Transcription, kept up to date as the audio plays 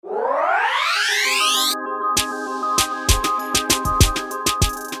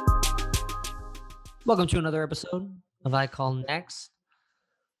Welcome to another episode of I Call Next,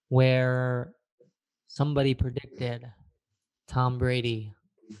 where somebody predicted Tom Brady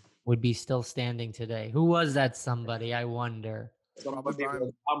would be still standing today. Who was that somebody? I wonder. Probably Somebody was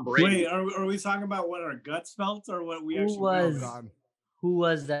Brian. Tom Wait, Brady. are we talking about what our guts felt or what we Who actually Oh was witnessed? God. who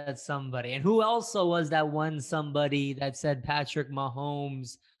was that somebody? And who also was that one somebody that said Patrick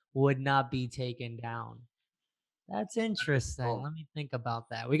Mahomes would not be taken down? That's interesting. Oh. Let me think about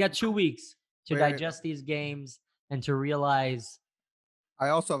that. We got 2 weeks to Wait. digest these games and to realize I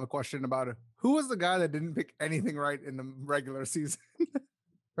also have a question about it. Who was the guy that didn't pick anything right in the regular season?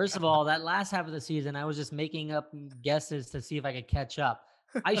 First of all, that last half of the season, I was just making up guesses to see if I could catch up.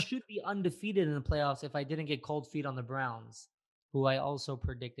 I should be undefeated in the playoffs if I didn't get cold feet on the Browns, who I also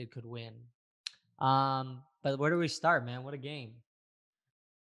predicted could win. But where do we start, man? What a game.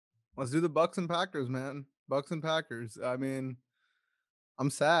 Let's do the Bucks and Packers, man. Bucks and Packers. I mean, I'm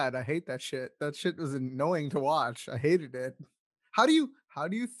sad. I hate that shit. That shit was annoying to watch. I hated it. How do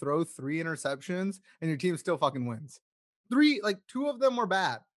you throw 3 interceptions and your team still fucking wins? Two of them were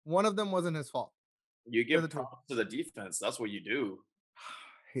bad. One of them wasn't his fault. You They're give the two. props to the defense. That's what you do.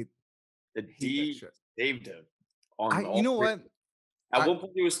 Hate. The hate that D shit. saved him. On all You know three. what? At I- one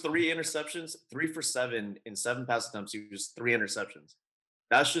point, it was 3 interceptions, 3 for 7 in 7 pass attempts. He was 3 interceptions.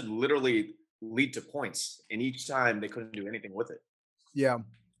 That should literally lead to points. And each time they couldn't do anything with it. Yeah.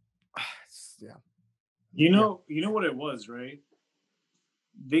 Yeah. You know what it was, right?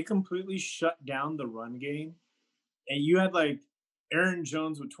 They completely shut down the run game, and you had like Aaron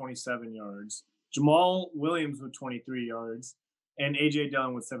Jones with 27 yards, Jamal Williams with 23 yards, and AJ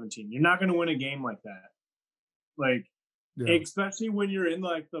Dillon with 17. You're not going to win a game like that. Like, Yeah. especially when you're in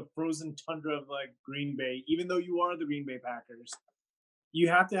like the frozen tundra of like Green Bay, even though you are the Green Bay Packers, you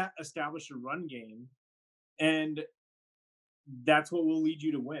have to establish a run game, and that's what will lead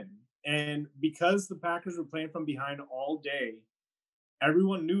you to win. And because the Packers were playing from behind all day,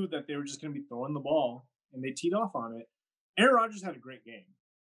 everyone knew that they were just going to be throwing the ball, and they teed off on it. Aaron Rodgers had a great game,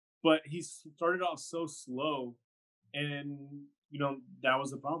 but he started off so slow, and that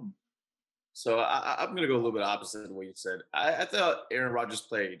was the problem. So I'm going to go a little bit opposite of what you said. I thought Aaron Rodgers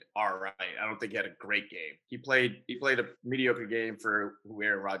played all right. I don't think he had a great game. He played a mediocre game for who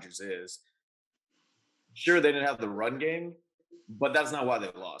Aaron Rodgers is. Sure, they didn't have the run game, but that's not why they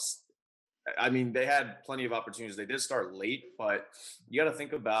lost. I mean, they had plenty of opportunities. They did start late, but you got to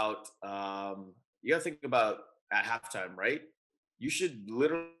think about at halftime, right? You should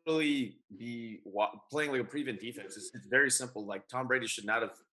literally be playing like a prevent defense. It's very simple. Like Tom Brady should not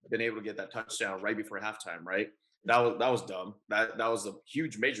have been able to get that touchdown right before halftime, right? That was dumb. That was a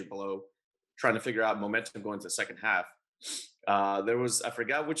huge major blow. Trying to figure out momentum going to the second half. There was, I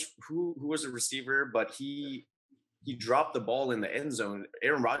forgot who was a receiver, but he dropped the ball in the end zone.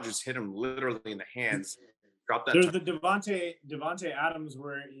 Aaron Rodgers hit him literally in the hands. Dropped that. There's the Devontae Adams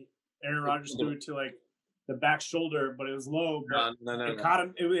where Aaron Rodgers threw it to like the back shoulder, but it was low. But No. caught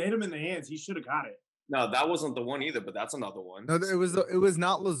him. It hit him in the hands. He should have caught it. No, that wasn't the one either, but that's another one. No, it was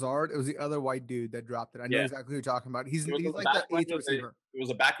not Lazard. It was the other white dude that dropped it. I know Yeah. exactly who you're talking about. He's It was like back the right eighth of receiver. It was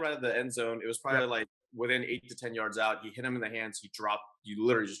a back right of the end zone. It was probably like within 8 to 10 yards out. He hit him in the hands. You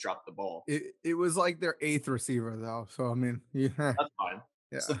literally just dropped the ball. It was like their 8th receiver though. So I mean, yeah. That's fine.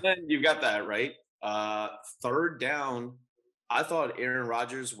 Yeah. So then you got that, right? Third down, I thought Aaron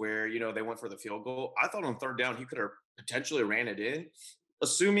Rodgers, where they went for the field goal, I thought on third down he could have potentially ran it in.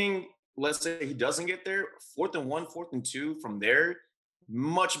 Assuming, let's say he doesn't get there, 4th and 1, 4th and 2 from there,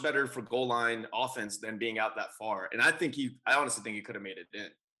 much better for goal line offense than being out that far. And I honestly think he could have made it in.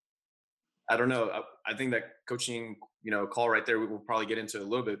 I don't know. I think that coaching, call right there, we will probably get into a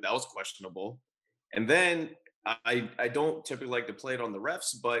little bit. That was questionable. And then I don't typically like to play it on the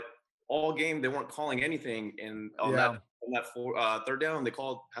refs, but all game they weren't calling anything. And on that third down, they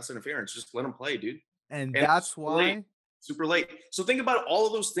called pass interference. Just let them play, dude. And that's why. Super late. So think about all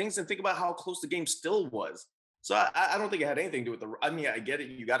of those things and think about how close the game still was. So I don't think it had anything to do with I mean, I get it.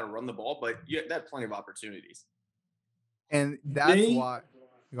 You got to run the ball, but you had plenty of opportunities. And that's why.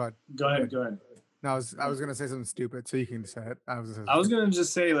 Go ahead. No, I was gonna say something stupid, so you can say it. I was gonna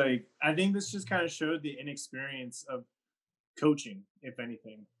just say, like, I think this just kind of showed the inexperience of coaching, if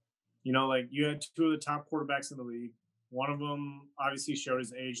anything. Like you had 2 of the top quarterbacks in the league. One of them obviously showed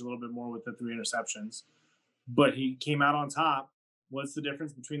his age a little bit more with the 3 interceptions, but he came out on top. What's the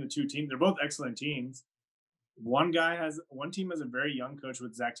difference between the 2 teams? They're both excellent teams. One team has a very young coach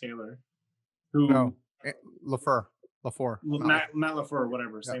with Zach Taylor, who LaFleur. Matt LaFleur,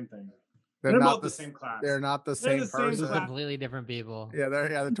 whatever, same thing. They're They're not both the same class. They're not the same person. Completely different people. Yeah,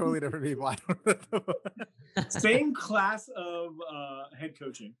 they're totally different people. Same class of head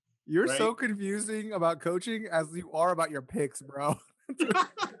coaching. You're right? so confusing about coaching as you are about your picks, bro.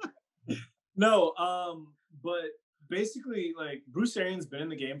 No, but basically, like Bruce Arians been in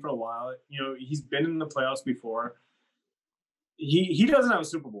the game for a while. You know, he's been in the playoffs before. He doesn't have a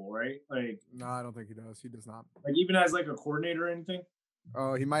Super Bowl, right? No, I don't think he does. He does not. Like even as like a coordinator or anything.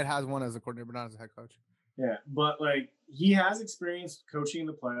 Oh, he might have one as a coordinator, but not as a head coach. Yeah, but like he has experience coaching in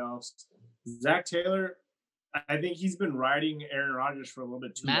the playoffs. Zach Taylor, I think he's been riding Aaron Rodgers for a little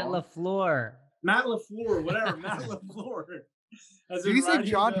bit too Matt long. LaFleur. Matt LaFleur, whatever. Matt LaFleur. Did you say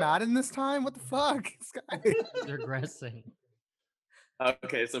John Madden this time? What the fuck? This guy. He's regressing.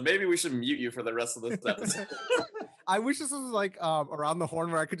 Okay, so maybe we should mute you for the rest of this episode. I wish this was like around the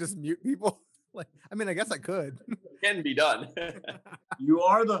horn where I could just mute people. Like, I mean, I guess I could. Can be done. You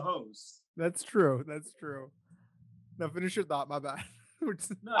are the host. That's true. That's true. Now finish your thought. My bad.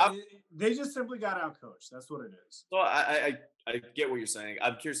 No, they just simply got out coached. That's what it is. So I get what you're saying.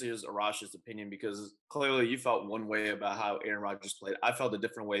 I'm curious to hear Arash's opinion because clearly you felt one way about how Aaron Rodgers played. I felt a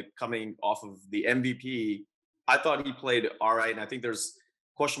different way coming off of the MVP. I thought he played all right, and I think there's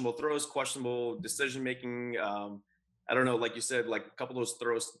questionable throws, questionable decision making. I don't know, like you said, like a couple of those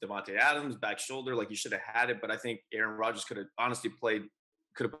throws to Devontae Adams, back shoulder, like you should have had it. But I think Aaron Rodgers could have honestly could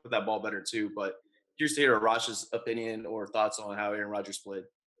have put that ball better too. But curious to hear Arash's opinion or thoughts on how Aaron Rodgers played.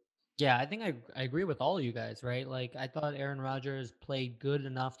 Yeah, I think I agree with all you guys, right? Like I thought Aaron Rodgers played good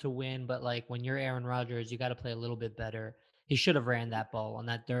enough to win, but like when you're Aaron Rodgers, you got to play a little bit better. He should have ran that ball on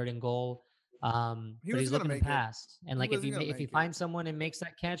that 3rd and goal. But he's looking to pass. And like if he finds someone and makes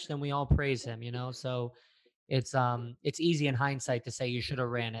that catch, then we all praise him, you know? So it's easy in hindsight to say you should have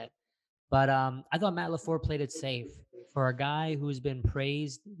ran it. But I thought Matt LaFleur played it safe for a guy who's been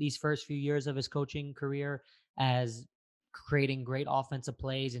praised these first few years of his coaching career as creating great offensive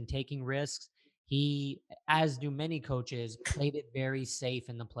plays and taking risks. He, as do many coaches, played it very safe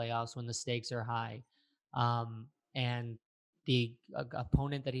in the playoffs when the stakes are high. And the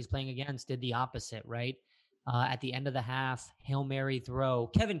opponent that he's playing against did the opposite, right? At the end of the half, Hail Mary throw.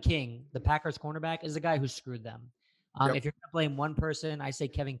 Kevin King, the Packers cornerback, is the guy who screwed them. If you're going to blame one person, I say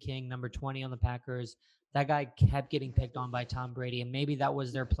Kevin King, number 20 on the Packers. That guy kept getting picked on by Tom Brady, and maybe that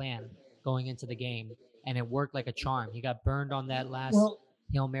was their plan going into the game, and it worked like a charm. He got burned on that last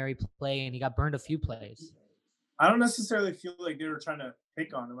Hail Mary play, and he got burned a few plays. I don't necessarily feel like they were trying to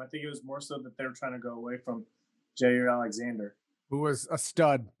pick on him. I think it was more so that they were trying to go away from Jair Alexander, who was a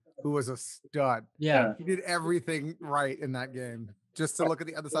stud. Yeah, he did everything right in that game. Just to look at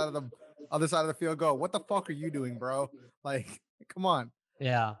the other side of the field, go, what the fuck are you doing, bro? Like, come on.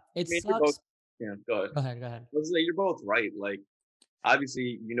 Yeah, it sucks. Yeah, go ahead. Go ahead. Let's say you're both right. Like,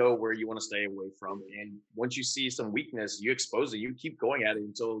 obviously, you know where you want to stay away from, and once you see some weakness, you expose it. You keep going at it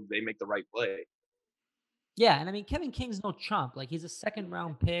until they make the right play. Yeah, and I mean Kevin King's no chump. Like he's a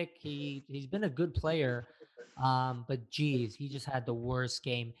 2nd-round pick. He's been a good player, but geez, he just had the worst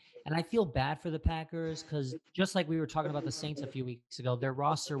game. And I feel bad for the Packers because just like we were talking about the Saints a few weeks ago, their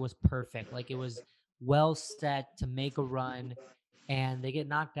roster was perfect. Like it was well set to make a run, and they get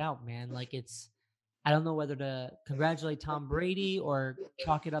knocked out, man. Like I don't know whether to congratulate Tom Brady or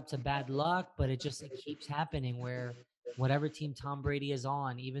chalk it up to bad luck, but it keeps happening where whatever team Tom Brady is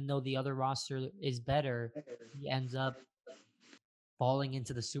on, even though the other roster is better, he ends up falling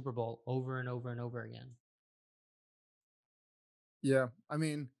into the Super Bowl over and over and over again. Yeah, I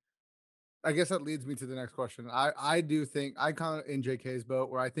mean, I guess that leads me to the next question. I do think I kind of in JK's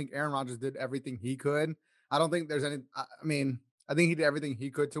boat where I think Aaron Rodgers did everything he could. I don't think there's any. I mean, I think he did everything he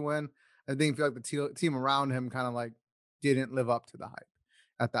could to win. I feel like the team around him kind of like didn't live up to the hype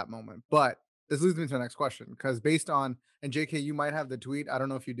at that moment. But this leads me to the next question because based on and JK, you might have the tweet. I don't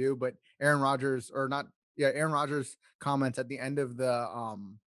know if you do, but Aaron Rodgers comments at the end of the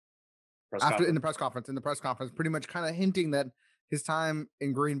in the press conference, pretty much kind of hinting that his time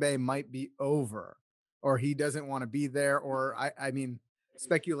in Green Bay might be over, or he doesn't want to be there, or I mean,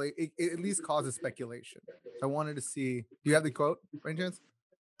 speculate. It at least causes speculation. So I wanted to see. Do you have the quote, by any chance?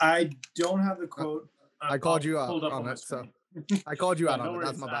 I don't have the quote. I called you out on it, so I called you out on it.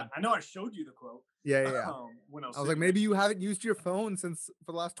 That's my bad. I know I showed you the quote. Yeah. When I was like, maybe you haven't used your phone for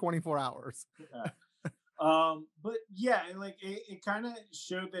the last 24 hours. Yeah. But yeah, and like it kind of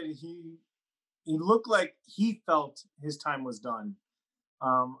showed that he looked like he felt his time was done.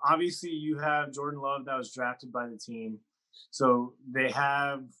 Obviously, you have Jordan Love that was drafted by the team, so they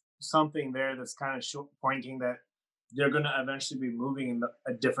have something there that's kind of pointing that they're going to eventually be moving in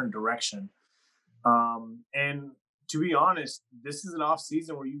a different direction. And to be honest, this is an off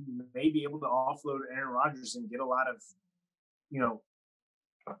season where you may be able to offload Aaron Rodgers and get a lot of,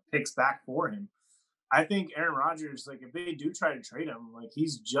 picks back for him. I think Aaron Rodgers, like if they do try to trade him, like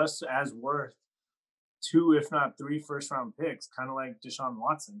he's just as worth two, if not three first round picks, kind of like Deshaun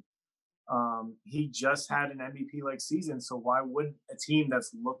Watson. He just had an MVP like season, so why would a team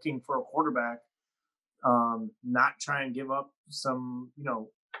that's looking for a quarterback not try and give up some,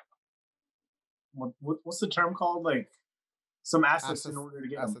 what's the term called? Like some assets in order to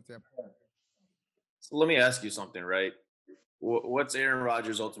get assets, them. yeah. So let me ask you something, right? What's Aaron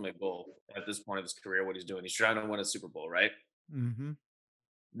Rodgers' ultimate goal at this point of his career? What he's doing? He's trying to win a Super Bowl, right? Mm-hmm.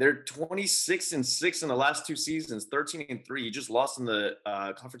 They're 26-6 in the last two seasons, 13-3. He just lost in the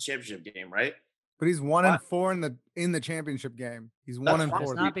conference championship game, right? But he's 1 Why- and 4 in the championship game. He's That's 1 and fine.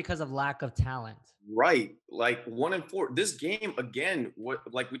 4. It's not because of lack of talent. Right. Like 1-4. This game, again,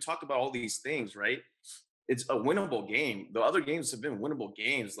 like we talked about all these things, right? It's a winnable game. The other games have been winnable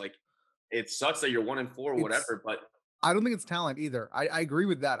games. Like it sucks that you're 1-4 or It's- whatever, but I don't think it's talent either. I agree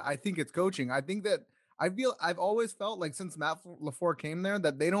with that. I think it's coaching. I think that I've always felt like since Matt LaFleur came there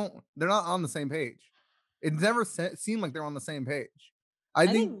that they're not on the same page. It never seemed like they're on the same page. I I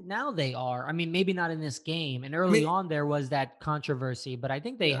think think now they are. I mean, maybe not in this game. And early mean- on, there was that controversy, but I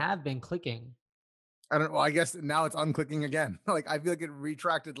think they Yeah. have been clicking. I don't know. I guess now it's unclicking again. Like I feel like it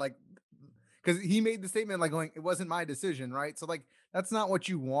retracted because he made the statement like going, it wasn't my decision, right? So like that's not what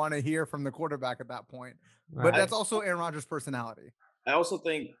you want to hear from the quarterback at that point. But Right. that's also Aaron Rodgers' personality. I also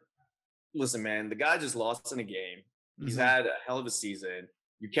think, listen, man, the guy just lost in a game. He's Mhm. had a hell of a season.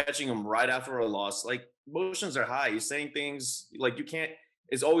 You're catching him right after a loss. Like emotions are high. He's saying things like you can't.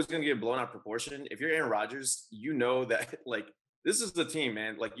 It's always going to get blown out of proportion. If you're Aaron Rodgers, you know that like this is the team,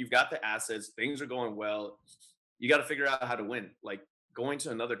 man. Like you've got the assets. Things are going well. You got to figure out how to win. Like going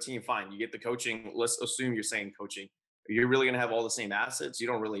to another team, fine. You get the coaching. Let's assume you're saying coaching. You're really going to have all the same assets. You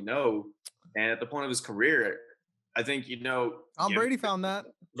don't really know. And at the point of his career, I think Tom give Brady it found that.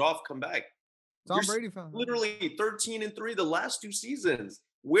 off, come back. Tom You're Brady found that. literally 13-3 the last two seasons.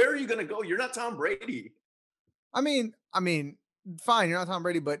 Where are you going to go? You're not Tom Brady. I mean, fine, you're not Tom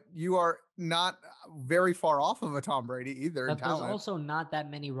Brady, but you are not very far off of a Tom Brady either in But there's talent. also not that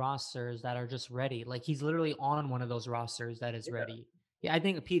many rosters that are just ready. Like he's literally on one of those rosters that is Yeah. ready. Yeah, I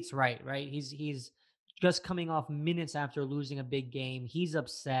think Pete's right? He's just coming off minutes after losing a big game. He's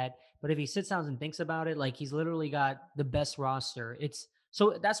upset, but if he sits down and thinks about it, like he's literally got the best roster. It's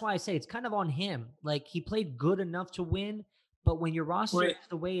so that's why I say it's kind of on him. Like he played good enough to win, but when your roster Wait. is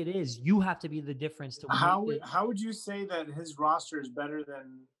the way it is, you have to be the difference to How make it. would you say that his roster is better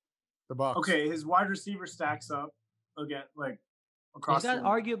than? The Bucks. Okay, his wide receiver stacks up again, like across. He's got the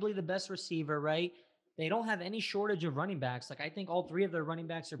league. arguably the best receiver, right? They don't have any shortage of running backs. Like I think all three of their running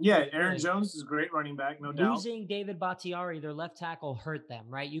backs are Yeah, pretty Aaron good. Jones is a great running back, no doubt. Losing David Bakhtiari, their left tackle, hurt them,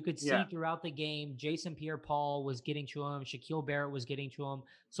 right? You could see Yeah. throughout the game, Jason Pierre-Paul was getting to him, Shaquille Barrett was getting to him.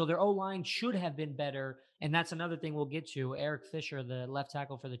 So their O-line should have been better. And that's another thing we'll get to. Eric Fisher, the left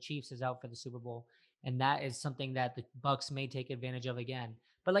tackle for the Chiefs, is out for the Super Bowl. And that is something that the Bucks may take advantage of again.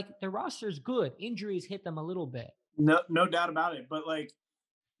 But like their roster's good. Injuries hit them a little bit. No doubt about it. But like,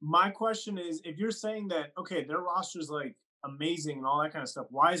 my question is, if you're saying that okay, their roster's like amazing and all that kind of stuff,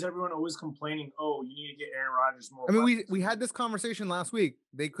 why is everyone always complaining? Oh, you need to get Aaron Rodgers more. I mean, weapons? we had this conversation last week.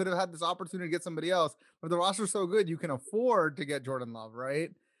 They could have had this opportunity to get somebody else, but the roster's so good, you can afford to get Jordan Love,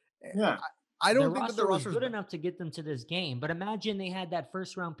 right? Yeah. I Their don't think that the roster was roster's good enough to get them to this game. But imagine they had that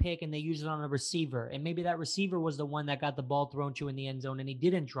first round pick and they used it on a receiver. And maybe that receiver was the one that got the ball thrown to in the end zone and he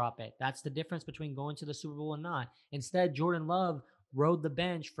didn't drop it. That's the difference between going to the Super Bowl and not. Instead, Jordan Love rode the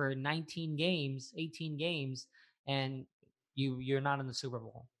bench for 19 games, 18 games, and you're not in the Super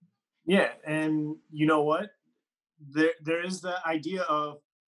Bowl. Yeah, and you know what? There is the idea of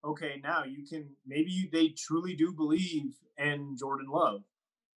okay, now you can they truly do believe in Jordan Love,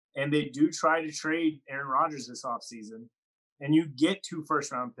 and they do try to trade Aaron Rodgers this offseason, and you get 2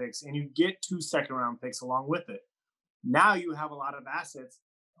 first round picks and you get 2 second round picks along with it. Now you have a lot of assets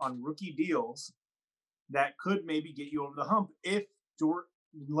on rookie deals that could maybe get you over the hump if Jordan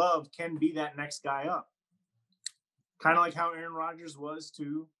Love can be that next guy up. Kind of like how Aaron Rodgers was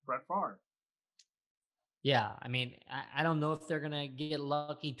to Brett Favre. Yeah, I mean, I don't know if they're gonna get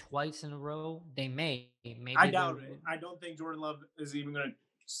lucky twice in a row. They may. Maybe I doubt they're- it. I don't think Jordan Love is even going to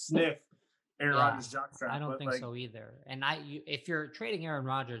sniff Aaron Yeah, Rodgers' jockstrap. I don't but think like, so either. And if you're trading Aaron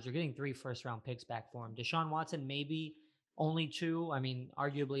Rodgers, you're getting 3 first round picks back for him. Deshaun Watson, maybe only 2. I mean,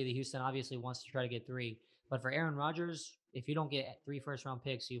 arguably, the Houston obviously wants to try to get 3. But for Aaron Rodgers, if you don't get 3 first round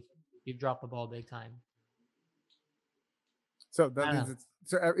picks, you've dropped the ball big time. So that I means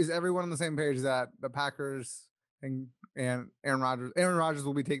know. is everyone on the same page that the Packers and Aaron Rodgers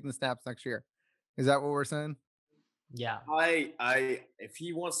will be taking the snaps next year? Is that what we're saying? Yeah. If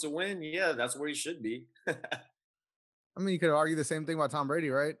he wants to win, yeah, that's where he should be. I mean, you could argue the same thing about Tom Brady,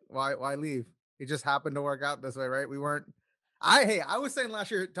 right? Why leave? It just happened to work out this way, right? We weren't. I was saying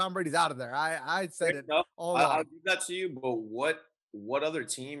last year Tom Brady's out of there. I said it No, all I'll along. give that to you. But what other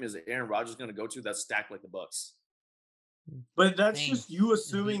team is Aaron Rodgers going to go to that's stacked like the Bucks? But that's Saints just you is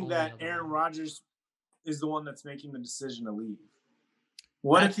the assuming only that other Aaron one. Rodgers is the one that's making the decision to leave.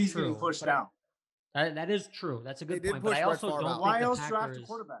 What That's if he's getting true, pushed but out? that is true. That's a They good did point. But push I Brett also Favre don't out. think Why the else draft a Packers.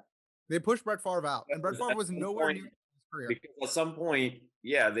 quarterback? They pushed Brett Favre out, and Brett Favre At was some nowhere near point, his career. because at some point,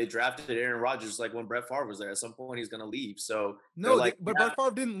 yeah, they drafted Aaron Rodgers like when Brett Favre was there. At some point, he's going to leave. So they're No, like, but yeah, Brett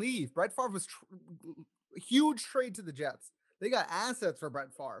Favre didn't leave. Brett Favre was huge trade to the Jets. They got assets for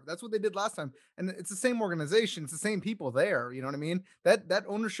Brett Favre. That's what they did last time, and it's the same organization. It's the same people there. You know what I mean? That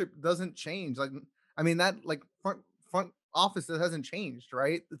ownership doesn't change. Like, I mean that like front office that hasn't changed,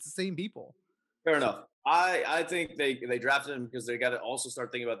 right? It's the same people. fair enough. I think they drafted him because they got to also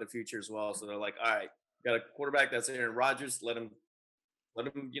start thinking about the future as well. So they're like, all right, got a quarterback that's Aaron Rodgers. Let him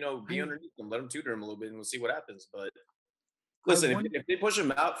be I underneath him. Let him tutor him a little bit, and we'll see what happens. But I listen, won- if they push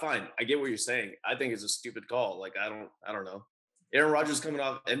him out, fine. I get what you're saying. I think it's a stupid call. Like I don't know. Aaron Rodgers coming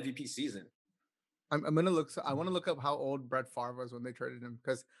off MVP season. I'm gonna look. I want to look up how old Brett Favre was when they traded him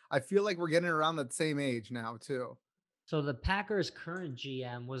because I feel like we're getting around that same age now too. So the Packers' current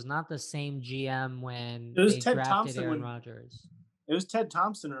GM was not the same GM when It was they Ted drafted Thompson Aaron when- Rodgers. It was Ted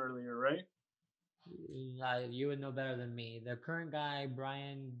Thompson earlier, right? You would know better than me. The current guy,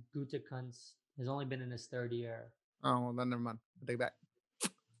 Brian Gutekunst, has only been in his third year. Oh well, then never mind. I take that.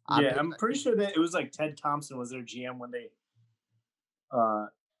 Yeah, I'm pretty sure that it was like Ted Thompson was their GM when they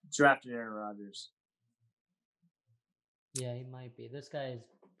drafted Aaron Rodgers. Yeah, he might be. This guy is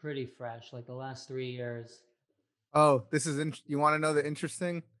pretty fresh. Like the last 3 years. Oh, this is you want to know the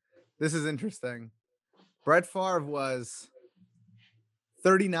interesting? This is interesting. Brett Favre was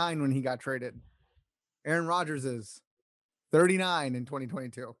 39 when he got traded. Aaron Rodgers is 39 in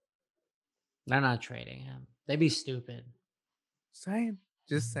 2022. They're not trading him. They'd be stupid.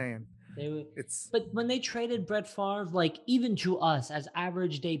 Just saying. They would. It's But when they traded Brett Favre, like even to us as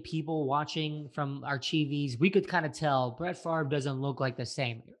average day people watching from our TVs, we could kind of tell Brett Favre doesn't look like the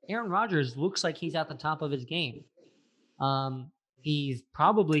same. Aaron Rodgers looks like he's at the top of his game. He's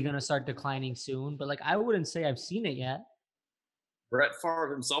probably going to start declining soon, but like I wouldn't say I've seen it yet. Brett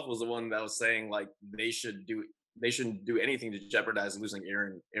Favre himself was the one that was saying like they shouldn't do anything to jeopardize losing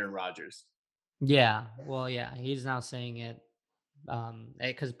Aaron Rodgers. Yeah, well, yeah, he's now saying it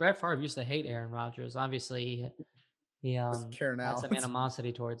because Brett Favre used to hate Aaron Rodgers. Obviously, he care now. had some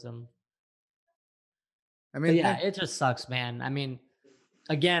animosity towards him. I But mean, yeah, it just sucks, man. I mean,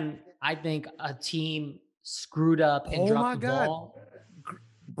 again, I think a team screwed up and Oh my dropped the God. ball.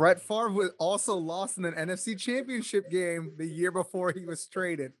 Brett Favre was also lost in an NFC Championship game the year before he was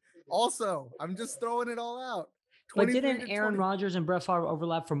traded. Also, I'm just throwing it all out. But 23 didn't to Aaron 20 Rodgers and Brett Favre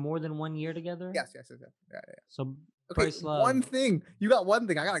overlap for more than 1 year together? Yes. Yeah. So Okay, Bryce Love. one thing. You got one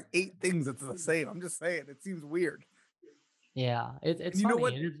thing. I got like 8 things that's the same. I'm just saying. It seems weird. Yeah, it's You know funny.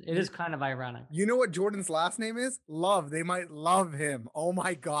 what? It is kind of ironic. You know what Jordan's last name is? Love. They might love him. Oh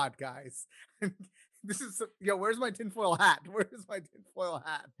my God, guys. This is where's my tinfoil hat? Where's my tinfoil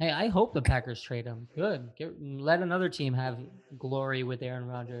hat? Hey, I hope the Packers trade him. Good. Let another team have glory with Aaron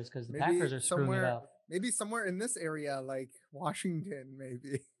Rodgers because the Packers are screwing it up. Maybe somewhere in this area, like Washington,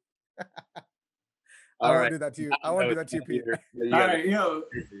 maybe. All I won't right. do that to you. I won't do that to you, Pete. You All gotta-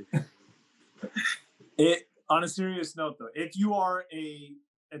 right, it on a serious note though, if you are a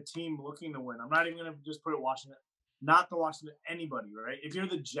team looking to win, I'm not even gonna just put it Washington, not the Washington, anybody, right? If you're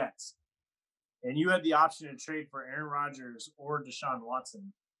the Jets and you had the option to trade for Aaron Rodgers or Deshaun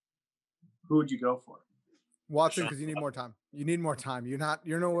Watson, who would you go for? Watson, because you need more time. You need more time.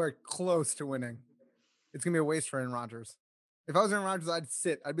 You're nowhere close to winning. It's gonna be a waste for Aaron Rodgers. If I was Aaron Rodgers, I'd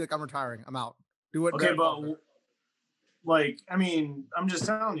sit. I'd be like, I'm retiring. I'm out. Do what? Okay, Brett but Favre. like, I mean, I'm just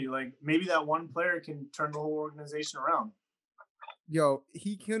telling you, like, maybe that one player can turn the whole organization around. Yo,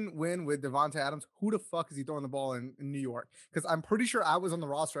 he can win with Devonta Adams. Who the fuck is he throwing the ball in New York? Because I'm pretty sure I was on the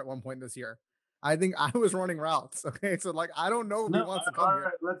roster at one point this year. I think I was running routes. Okay, so like I don't know if he wants to come here.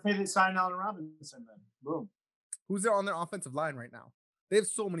 Right, let's say they sign Allen Robinson then. Boom. Who's there on their offensive line right now? They have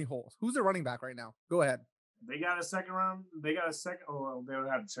so many holes. Who's their running back right now? Go ahead. They got a second round. They got a second. Oh, well, they would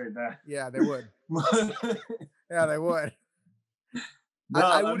have to trade that. Yeah, they would. Yeah, they would. No,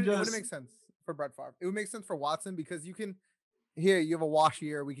 I I'm wouldn't. It just- wouldn't make sense for Brett Favre. It would make sense for Watson because you can. Here, you have a wash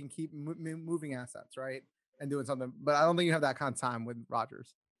year. We can keep moving assets, right, and doing something. But I don't think you have that kind of time with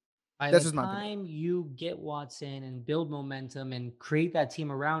Rodgers. By That's the just my opinion. time you get Watson and build momentum and create that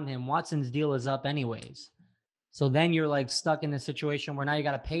team around him, Watson's deal is up anyways. So then you're like stuck in a situation where now you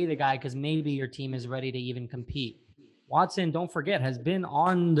got to pay the guy because maybe your team is ready to even compete. Watson, don't forget, has been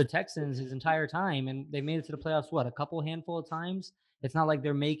on the Texans his entire time, and they made it to the playoffs, a couple handful of times? It's not like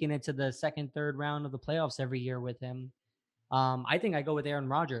they're making it to the second, third round of the playoffs every year with him. I think I go with Aaron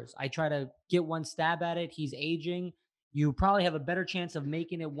Rodgers. I try to get one stab at it. He's aging. You probably have a better chance of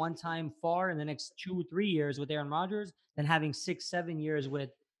making it one time far in the next 2-3 years with Aaron Rodgers than having 6-7 years with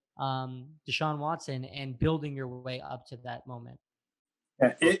Deshaun Watson and building your way up to that moment.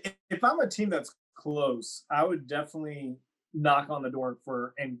 Yeah, if I'm a team that's close, I would definitely knock on the door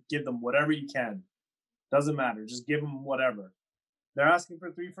and give them whatever you can. Doesn't matter. Just give them whatever. They're asking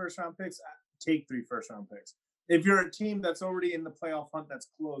for 3 first-round picks. Take 3 first-round picks. If you're a team that's already in the playoff hunt that's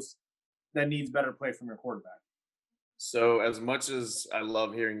close, that needs better play from your quarterback. So as much as I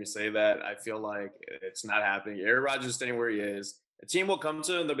love hearing you say that, I feel like it's not happening. Aaron Rodgers is staying where he is. A team will come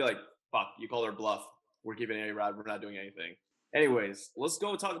to him and they'll be like, fuck, you called our bluff. We're keeping A-Rod. We're not doing anything. Anyways, let's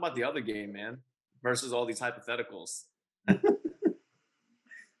go talk about the other game, man, versus all these hypotheticals.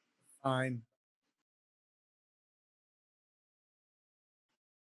 Fine.